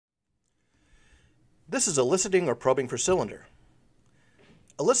This is eliciting or probing for cylinder.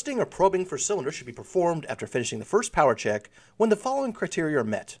 Eliciting or probing for cylinder should be performed after finishing the first power check when the following criteria are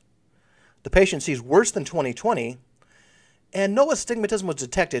met. The patient sees worse than 20/20, and no astigmatism was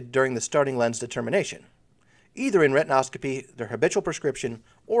detected during the starting lens determination, either in retinoscopy, their habitual prescription,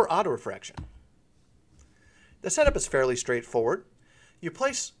 or autorefraction. The setup is fairly straightforward. You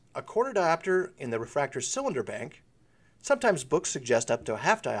place a quarter diopter in the refractor cylinder bank. Sometimes books suggest up to a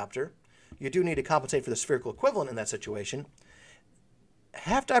half diopter. You do need to compensate for the spherical equivalent in that situation.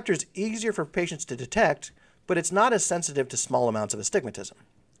 Half diopter is easier for patients to detect, but it's not as sensitive to small amounts of astigmatism.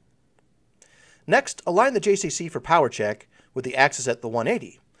 Next, align the JCC for power check with the axis at the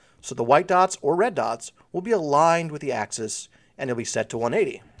 180, so the white dots or red dots will be aligned with the axis and it'll be set to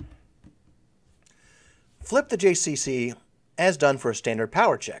 180. Flip the JCC as done for a standard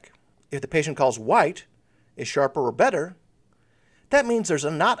power check. If the patient calls white is sharper or better, that means there's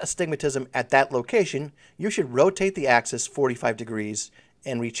not astigmatism at that location. You should rotate the axis 45 degrees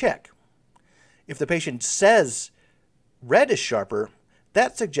and recheck. If the patient says red is sharper,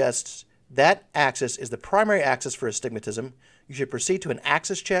 that suggests that axis is the primary axis for astigmatism. You should proceed to an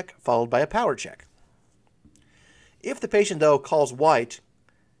axis check followed by a power check. If the patient, though, calls white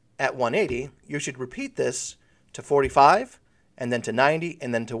at 180, you should repeat this to 45, and then to 90,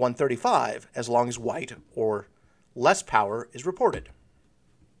 and then to 135, as long as white or less power is reported.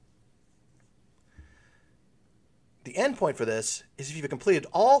 The endpoint for this is if you've completed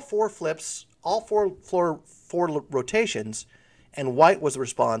all four flips, all four rotations, and white was the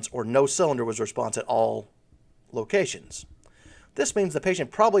response or no cylinder was the response at all locations. This means the patient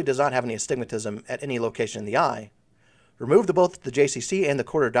probably does not have any astigmatism at any location in the eye. Remove both the JCC and the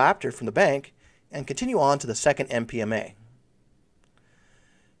quarter diopter from the bank and continue on to the second MPMA.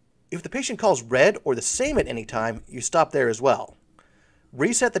 If the patient calls red or the same at any time, you stop there as well.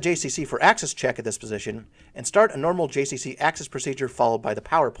 Reset the JCC for axis check at this position and start a normal JCC axis procedure followed by the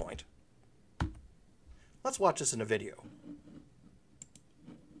PowerPoint. Let's watch this in a video.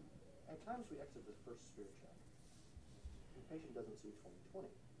 At times we exit the first sphere check. The patient doesn't see 20/20.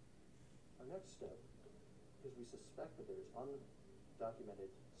 Our next step is we suspect that there is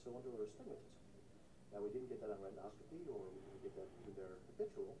undocumented cylinder or astigmatism. Now we didn't get that on retinoscopy or we didn't get that through their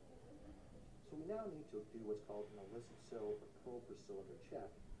habitual. So we now need to do what's called an elicit cyl or probe for cylinder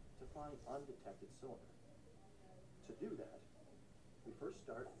check to find undetected cylinder. To do that, we first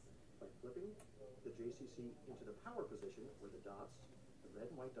start by flipping the JCC into the power position where the dots, the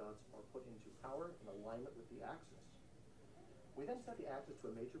red and white dots, are put into power in alignment with the axis. We then set the axis to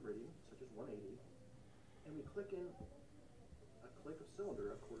a major meridian, such as 180, and we click in a click of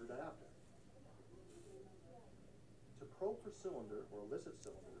cylinder, a quarter diopter. To probe for cylinder or elicit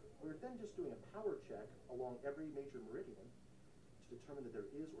cylinder, we're then just doing a power check along every major meridian to determine that there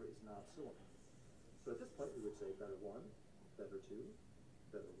is or is not cylinder. So at this point we would say better 1, better 2,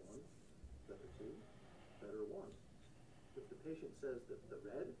 better 1, better 2, better 1. If the patient says that the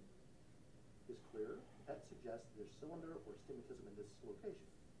red is clear, that suggests there's cylinder or astigmatism in this location.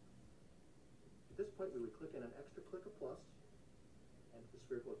 At this point we would click in an extra click of plus and the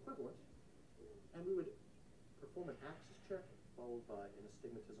spherical equivalent, and we would perform an axis check followed by an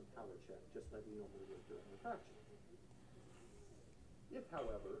astigmatism power check, just like we normally would during refraction. If,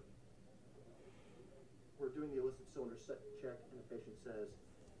 however, we're doing the elicit cylinder check and the patient says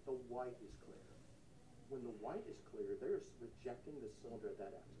the white is clear. When the white is clear, they're rejecting the cylinder at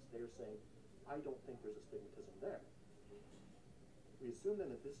that axis. They're saying, I don't think there's astigmatism there. We assume then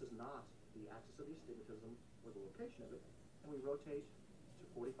that this is not the axis of the astigmatism or the location of it, and we rotate to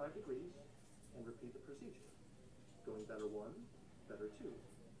 45 degrees and repeat the procedure. Going better 1, better 2,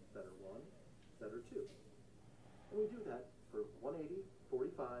 better 1, better 2. And we do that for 180,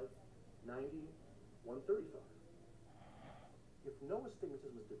 45, 90, 135. If no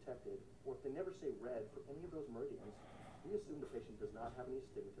astigmatism is detected, or if they never say red for any of those meridians, we assume the patient does not have any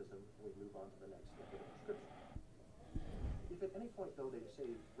astigmatism and we move on to the next step of the prescription. If at any point, though, they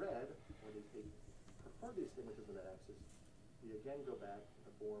say red, or they prefer the astigmatism in that axis, we again go back and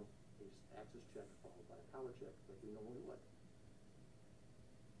perform an axis check followed by a power check like we normally would.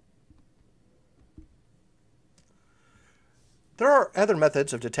 There are other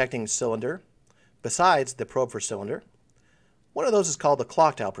methods of detecting cylinder besides the probe for cylinder. One of those is called the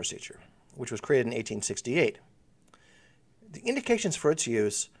clock dial procedure, which was created in 1868. The indications for its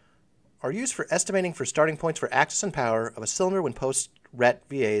use are used for estimating for starting points for axis and power of a cylinder when post-ret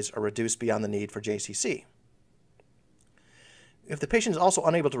VAs are reduced beyond the need for JCC. If the patient is also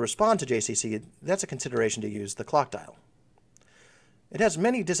unable to respond to JCC, that's a consideration to use the clock dial. It has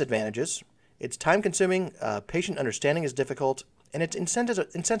many disadvantages. It's time-consuming, patient understanding is difficult, and it's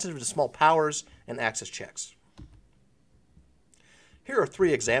insensitive to small powers and axis checks. Here are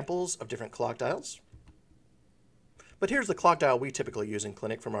 3 examples of different clock dials. But here's the clock dial we typically use in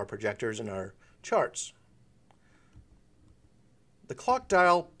clinic from our projectors and our charts. The clock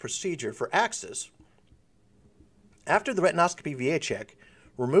dial procedure for axis: after the retinoscopy VA check,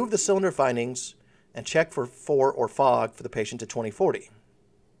 remove the cylinder findings and check for or fog for the patient to 20/40.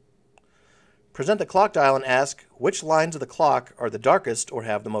 Present the clock dial and ask which lines of the clock are the darkest or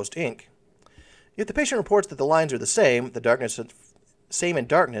have the most ink. If the patient reports that the lines are the same in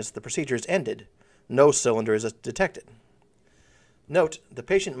darkness, the procedure is ended. No cylinder is detected. Note, the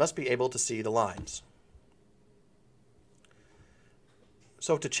patient must be able to see the lines.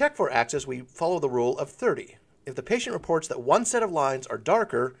 So to check for axis, we follow the rule of 30. If the patient reports that one set of lines are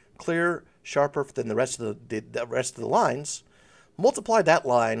darker, clearer, sharper than the rest of the lines, multiply that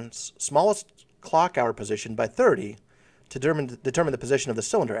line's smallest clock hour position by 30 to determine the position of the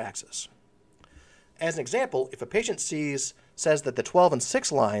cylinder axis. As an example, if a patient says that the 12 and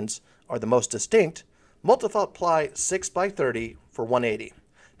 6 lines are the most distinct, multiply 6 by 30 for 180.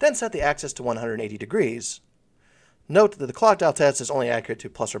 Then set the axis to 180 degrees. Note that the clock dial test is only accurate to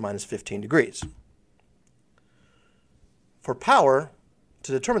plus or minus 15 degrees. For power,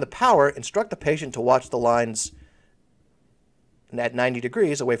 to determine the power, instruct the patient to watch the lines at 90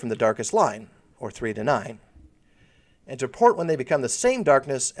 degrees away from the darkest line, or 3 to 9, and to report when they become the same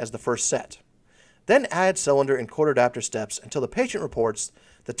darkness as the first set. Then add cylinder and quarter diopter steps until the patient reports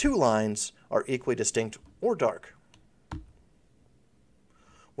the 2 lines are equally distinct or dark.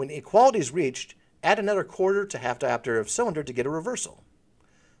 When equality is reached, add another quarter to half diopter of cylinder to get a reversal.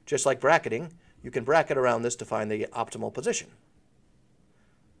 Just like bracketing, you can bracket around this to find the optimal position.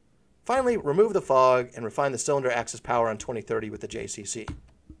 Finally, remove the fog and refine the cylinder axis power on 20/30 with the JCC.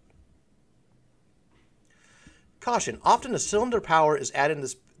 Caution: often a cylinder power is added in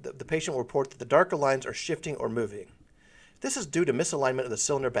the patient will report that the darker lines are shifting or moving. This is due to misalignment of the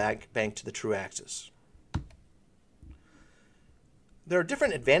cylinder bank to the true axis. There are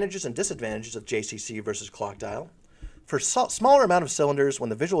different advantages and disadvantages of JCC versus clock dial. For smaller amount of cylinders,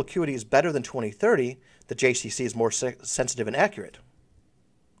 when the visual acuity is better than 20/30, the JCC is more sensitive and accurate.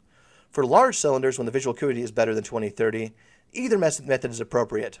 For large cylinders, when the visual acuity is better than 20/30, either method is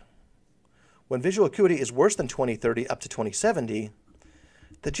appropriate. When visual acuity is worse than 20/30 up to 20/70,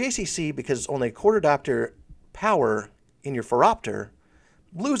 the JCC, because it's only a quarter diopter power in your phoropter,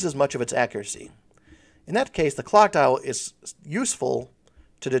 loses much of its accuracy. In that case, the clock dial is useful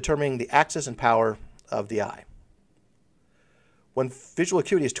to determining the axis and power of the eye. When visual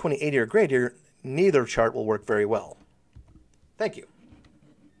acuity is 20/80 or greater, neither chart will work very well. Thank you.